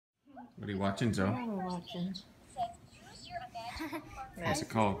What are you watching, Zoe? We're watching. What's it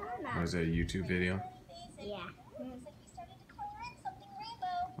called? Was it a YouTube video? Yeah.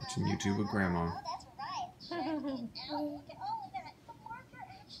 Watching YouTube with Grandma.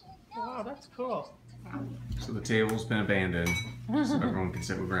 Wow, that's cool. So the table's been abandoned, so everyone can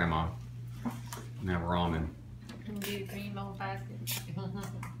sit with Grandma and have ramen. Do green old basket.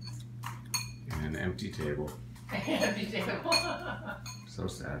 And an empty table. Empty table. So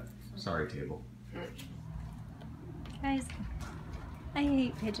sad. Sorry, table. Guys, I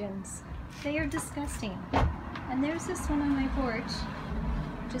hate pigeons. They are disgusting. And there's this one on my porch,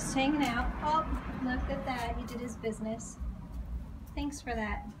 just hanging out. Oh, look at that. He did his business. Thanks for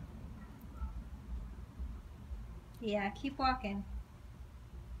that. Yeah, keep walking.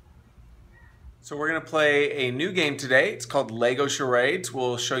 So we're going to play a new game today. It's called Lego Charades.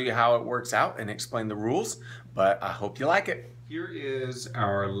 We'll show you how it works out and explain the rules, but I hope you like it. Here is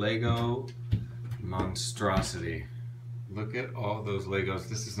our Lego monstrosity. Look at all those Legos.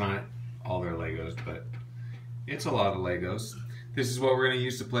 This is not all their Legos, but it's a lot of Legos. This is what we're going to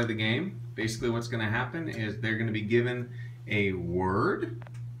use to play the game. Basically what's going to happen is they're going to be given a word.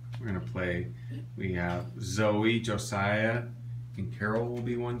 We're going to play, we have Zoe, Josiah, and Carol will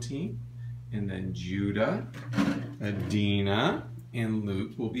be one team. And then Judah, Adina, and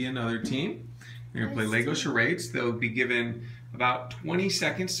Luke will be another team. We're going to play Lego Charades. They'll be given about 20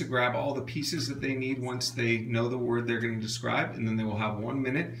 seconds to grab all the pieces that they need once they know the word they're going to describe. And then they will have 1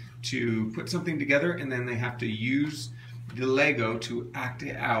 minute to put something together, and then they have to use the Lego to act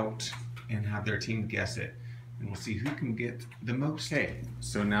it out and have their team guess it. And we'll see who can get the most. Okay,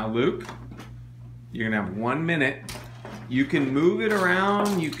 so now Luke, you're going to have 1 minute. You can move it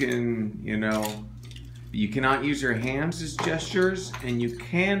around, you can, you cannot use your hands as gestures, and you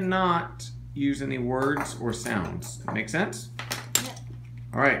cannot use any words or sounds. Make sense? Yep.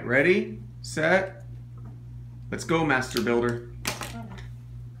 All right, ready, set, let's go, Master Builder.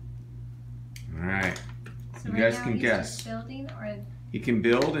 All right, So you right guys now can he's guess. just building, or He can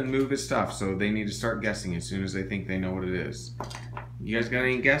build and move his stuff, so they need to start guessing as soon as they think they know what it is. You guys got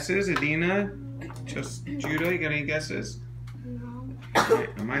any guesses? Adina? Just Judah, you got any guesses? No. Okay,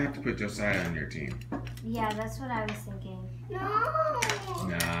 I might have to put Josiah on your team. Yeah, that's what I was thinking. No.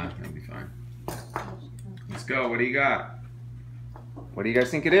 Nah, that'll be fine. Let's go. What do you got? What do you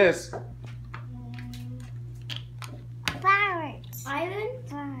guys think it is? Flowers. Island?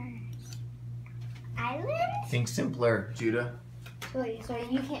 Flowers. Island? Think simpler, Judah. So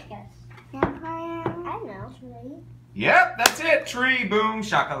you can't guess. I know. Tree. Yep, that's it. Tree, boom,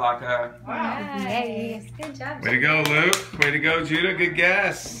 shakalaka. nice. Good job. Way to go, Luke. Way to go, Judah. Good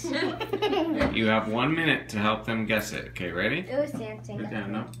guess. You have 1 minute to help them guess it. Okay, ready? It was dancing. Put it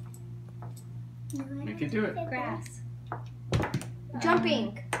down, no? You can do it. Grass.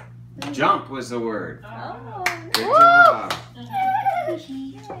 Jumping. Jump was the word. Oh. Good job.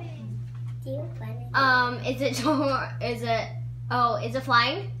 Is it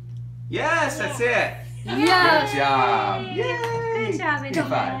flying? Yes, that's it. Yes. Good job. Yay. Good job, Give me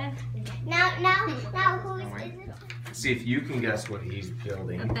five. Adina. Now who is Wait. it? Let's see if you can guess what he's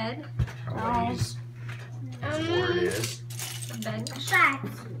building. A bed. Or what his word is. A bed.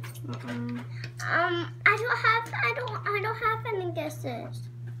 I don't have any guesses.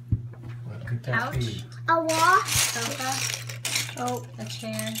 What could that Couch. be? A wall. Sofa. Oh, a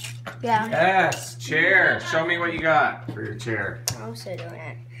chair. Yeah. Yes, chair. Show me what you got for your chair. I'm also doing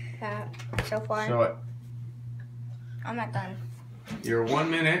it. So far, Show it. I'm not done. Your 1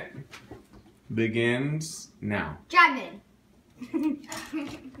 minute begins now. Dragon. A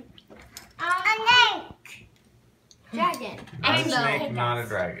snake. Dragon. Not a Rainbow. snake, not a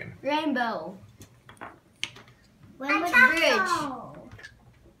dragon. Rainbow. Rainbow bridge.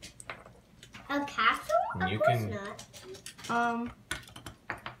 A castle? And you can.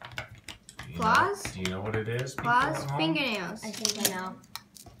 Claws? Do you know what it is? people Claws, at home? fingernails. I think I know.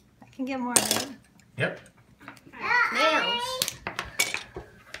 I can get more of it. Yep. Nails.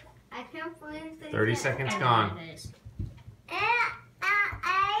 I can't believe they 30 seconds gone.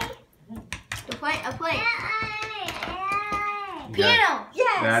 A plate. You got- Piano.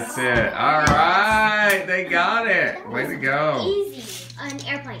 Yes. That's it. All right, they got it. Way to go. Easy. An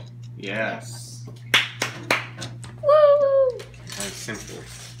airplane. Yes. Woo! That's simple.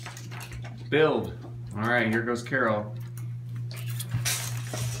 Build. All right, here goes Carol.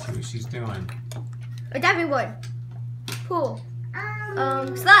 See what she's doing. A diving board. Pool.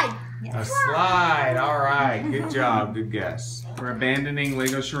 Slide. A slide. All right. Good job. Good guess. We're abandoning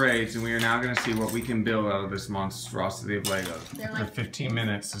Lego Charades, and we are now going to see what we can build out of this monstrosity of Lego. For 15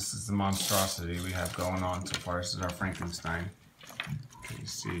 minutes, this is the monstrosity we have going on so far. This is our Frankenstein. Can you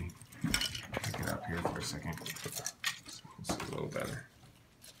see? up here for a second. So you can see a little better.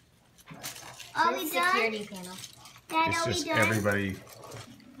 Are we done? Security panel. Dad, It's are we just done? everybody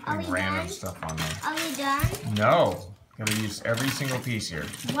Are and we random done? stuff on there. Are we done? No. Gotta use every single piece here.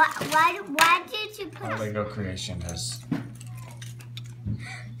 Why did you put Our Lego creation has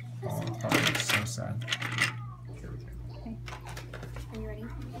fallen apart. It's so sad. Here we go. Are you ready?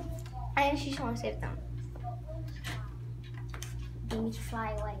 I think she's trying to save them. They need to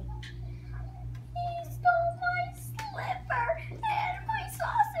fly away. He stole my slipper and my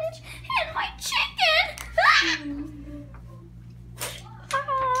sausage and my chicken.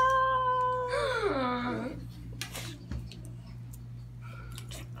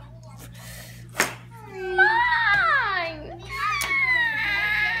 Mine.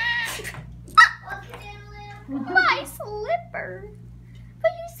 My slipper.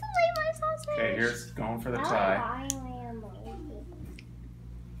 But you still ate my sausage. Okay, here's going for the tie.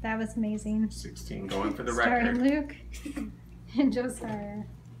 That was amazing. 16 going for the Starting record. Luke and Josiah.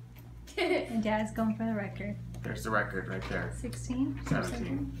 And Dad's going for the record. There's the record right there. 16?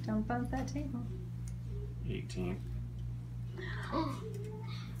 17. Don't bump that table. 18. Oh!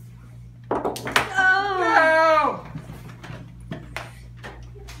 No!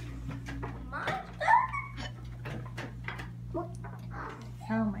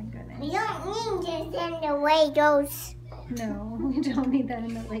 Oh my goodness. We don't need this in the Legos. No, we don't need that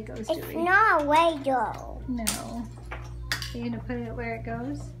in the Legos, do It's we? not a Lego. No. You're gonna put it where it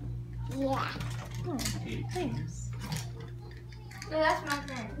goes? Yeah. Oh, 18. thanks. No, that's my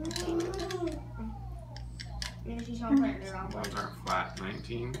friend. Maybe she's not putting it wrong way. Ones aren't flat.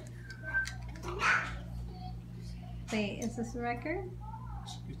 19. Wait, is this a record?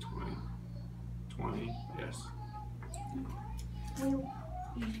 Should be 20. 20. Yes. 21.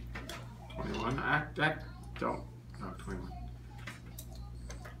 I don't. No, 21.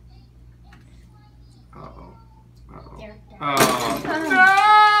 Uh-oh. Uh-oh. There. Oh,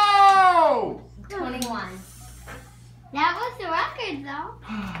 no! 21. That was the record, though.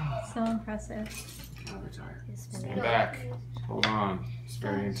 So impressive. I'm retired. Stand back. Hold on. It's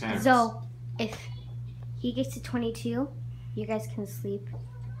very intense. So, if he gets to 22, you guys can sleep.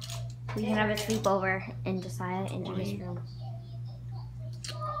 We can have a sleepover in Josiah in Judy's room.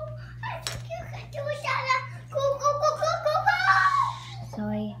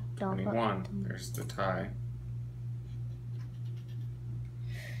 Zoe, don't put 21. There's the tie.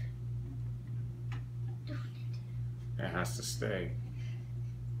 It has to stay.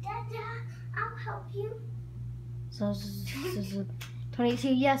 Dada, I'll help you. So 22,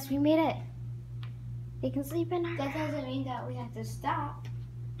 yes, we made it. They can sleep in our That doesn't mean that we have to stop.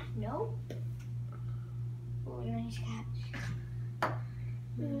 No. Oh, nice catch.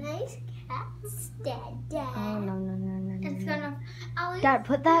 Nice catch, Dada. Oh, no. It's gonna. Dad,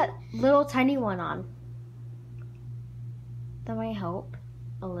 put that little tiny one on. That might help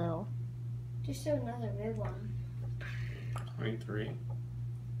a little. Just another big one. 23.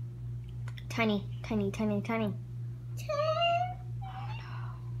 Tiny.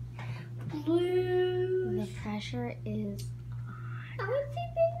 Blue. The pressure is.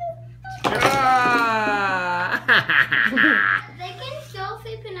 They can still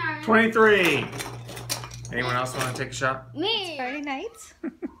sleep in our. 23. Anyone else want to take a shot? Me. Friday night.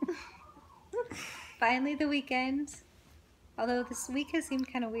 Finally the weekend. Although this week has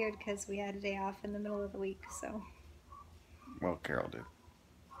seemed kind of weird because we had a day off in the middle of the week, so. Well, Carol did.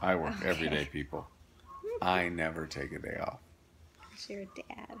 I work every day, people. I never take a day off. You're a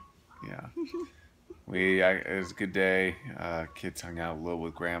dad. Yeah. It was a good day. Kids hung out a little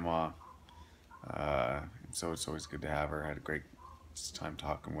with Grandma. So it's always good to have her. I had a great time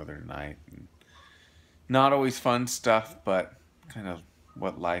talking with her tonight. And not always fun stuff, but kind of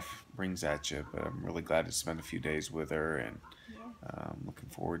what life brings at you. But I'm really glad to spend a few days with her, and looking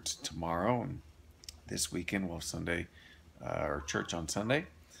forward to tomorrow and this weekend. We'll have Sunday or church on Sunday,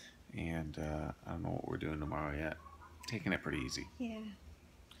 and I don't know what we're doing tomorrow yet. Taking it pretty easy. Yeah.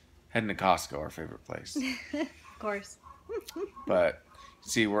 Heading to Costco, our favorite place. Of course. But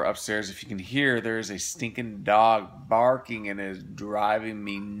see, we're upstairs. If you can hear, there is a stinking dog barking and is driving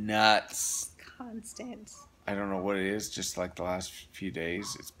me nuts. Constant. I don't know what it is. Just like the last few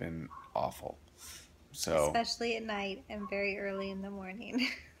days, it's been awful. So Especially at night and very early in the morning.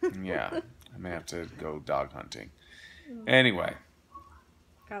 yeah, I may have to go dog hunting. Anyway,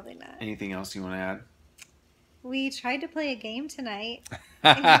 Probably not. anything else you want to add? We tried to play a game tonight.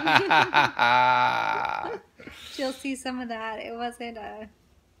 You'll see some of that. It wasn't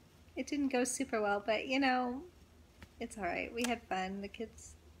it didn't go super well, but you know, it's all right. We had fun. The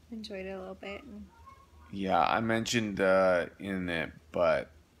kids enjoyed it a little bit. And Yeah, I mentioned in it, but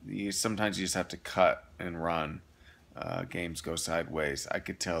sometimes you just have to cut and run. Games go sideways. I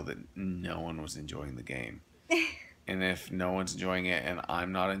could tell that no one was enjoying the game. And if no one's enjoying it and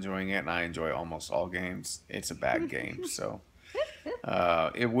I'm not enjoying it, and I enjoy almost all games, it's a bad game. So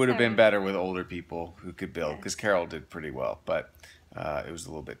it would have been better with older people who could build, because Carol did pretty well, but it was a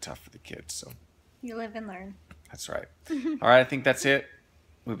little bit tough for the kids. So You live and learn. that's right. All right, I think that's it.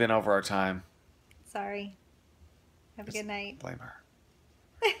 We've been over our time. Sorry. Have a good night. Blame her.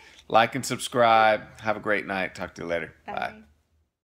 Like and subscribe. Have a great night. Talk to you later. Bye. Bye.